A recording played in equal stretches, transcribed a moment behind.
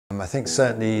I think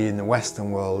certainly in the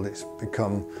Western world it's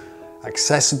become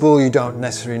accessible. You don't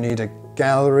necessarily need a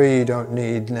gallery, you don't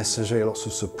need necessarily lots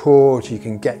of support, you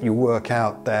can get your work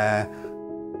out there.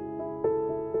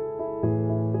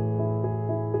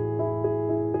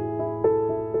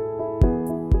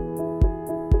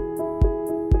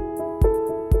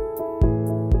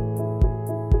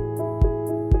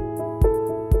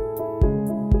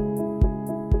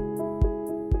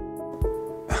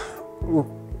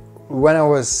 When I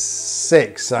was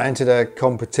 6, I entered a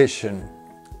competition,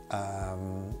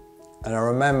 and I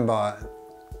remember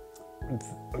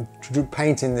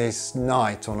painting this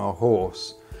knight on a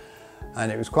horse,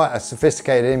 and it was quite a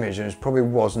sophisticated image, and it probably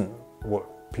wasn't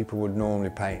what people would normally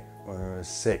paint when I was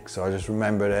 6, so I just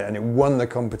remembered it, and it won the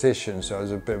competition, so I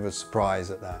was a bit of a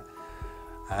surprise at that.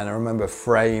 And I remember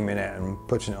framing it and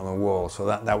putting it on the wall, so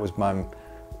that was my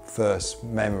first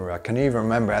memory. I can even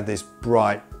remember it had this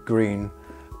bright green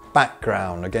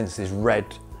background against this red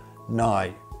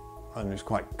knight, and it was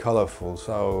quite colourful,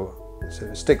 so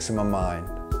it sticks in my mind.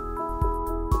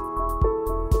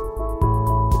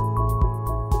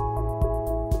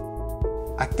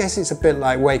 I guess it's a bit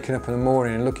like waking up in the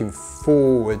morning and looking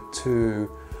forward to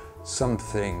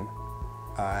something.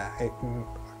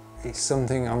 It's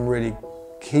something I'm really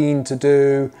keen to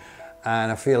do,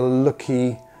 and I feel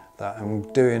lucky that I'm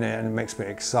doing it, and it makes me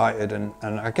excited, and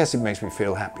I guess it makes me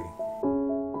feel happy.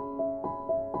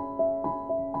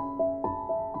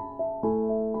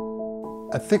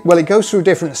 I think, well, it goes through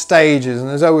different stages, and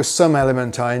there's always some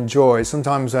element I enjoy.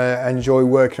 Sometimes I enjoy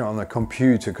working on the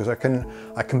computer because I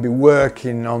can be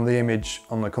working on the image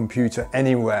on the computer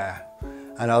anywhere,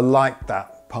 and I like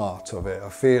that part of it. I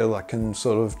feel I can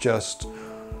sort of just,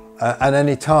 at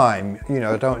any time, you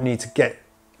know, I don't need to get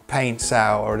paints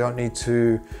out, or I don't need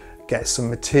to get some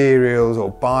materials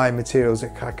or buy materials.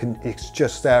 It's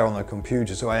just there on the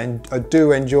computer, so I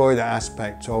do enjoy that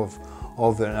aspect of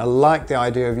it, and I like the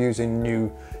idea of using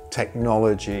new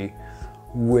technology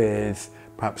with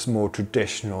perhaps more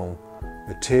traditional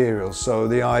materials. So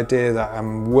the idea that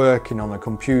I'm working on the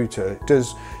computer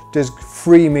does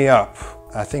free me up.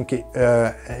 I think it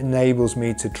enables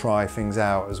me to try things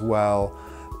out as well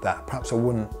that perhaps I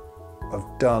wouldn't have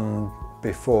done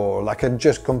before. Like I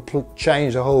just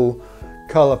change the whole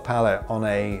colour palette on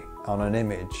an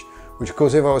image, which of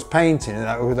course if I was painting,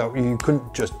 you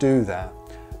couldn't just do that.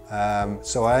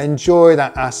 So I enjoy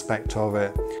that aspect of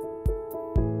it.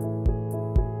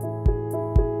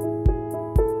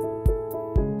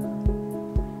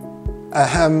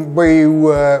 We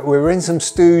were in some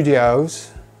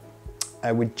studios.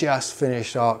 We just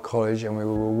finished art college, and we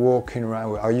were walking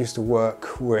around. I used to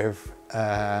work with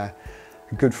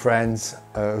good friends.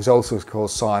 It was also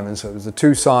called Simon, so it was the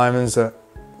two Simons that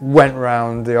went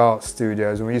around the art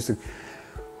studios, and we used to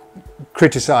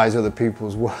criticise other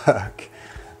people's work.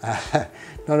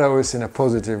 Not always in a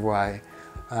positive way,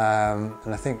 and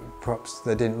I think perhaps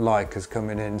they didn't like us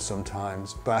coming in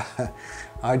sometimes, but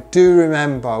I do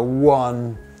remember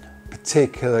one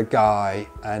particular guy,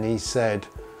 and he said,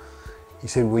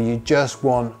 well, you just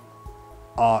want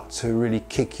art to really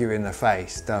kick you in the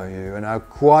face, don't you? And I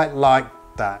quite liked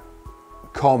that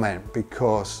comment,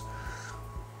 because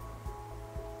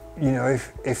you know,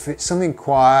 if it's something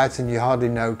quiet and you hardly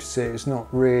notice it, it's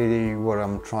not really what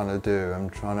I'm trying to do. I'm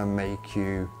trying to make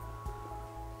you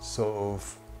sort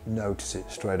of notice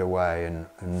it straight away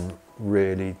and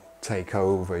really take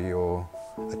over your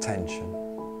attention.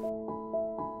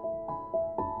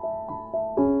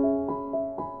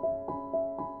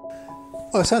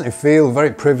 Well, I certainly feel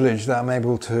very privileged that I'm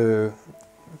able to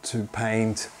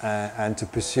paint and to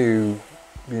pursue,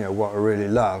 you know, what I really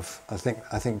love. I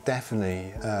think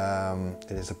definitely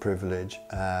it is a privilege,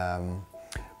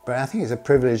 but I think it's a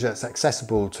privilege that's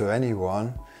accessible to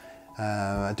anyone.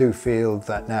 I do feel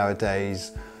that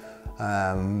nowadays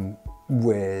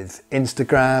with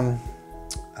Instagram,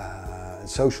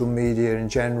 social media in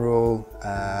general,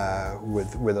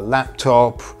 with a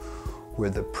laptop,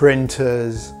 with the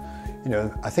printers, you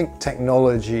know, I think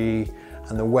technology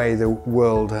and the way the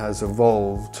world has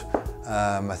evolved,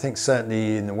 I think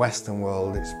certainly in the Western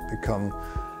world it's become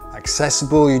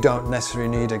accessible. You don't necessarily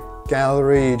need a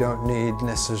gallery, you don't need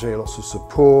necessarily lots of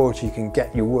support, you can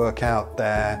get your work out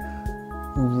there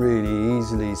really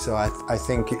easily. So I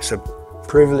think it's a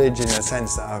privilege in a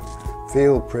sense that I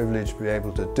feel privileged to be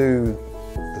able to do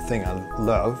the thing I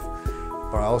love,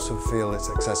 but I also feel it's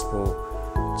accessible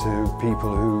to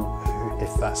people who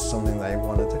if that's something they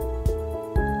want to do.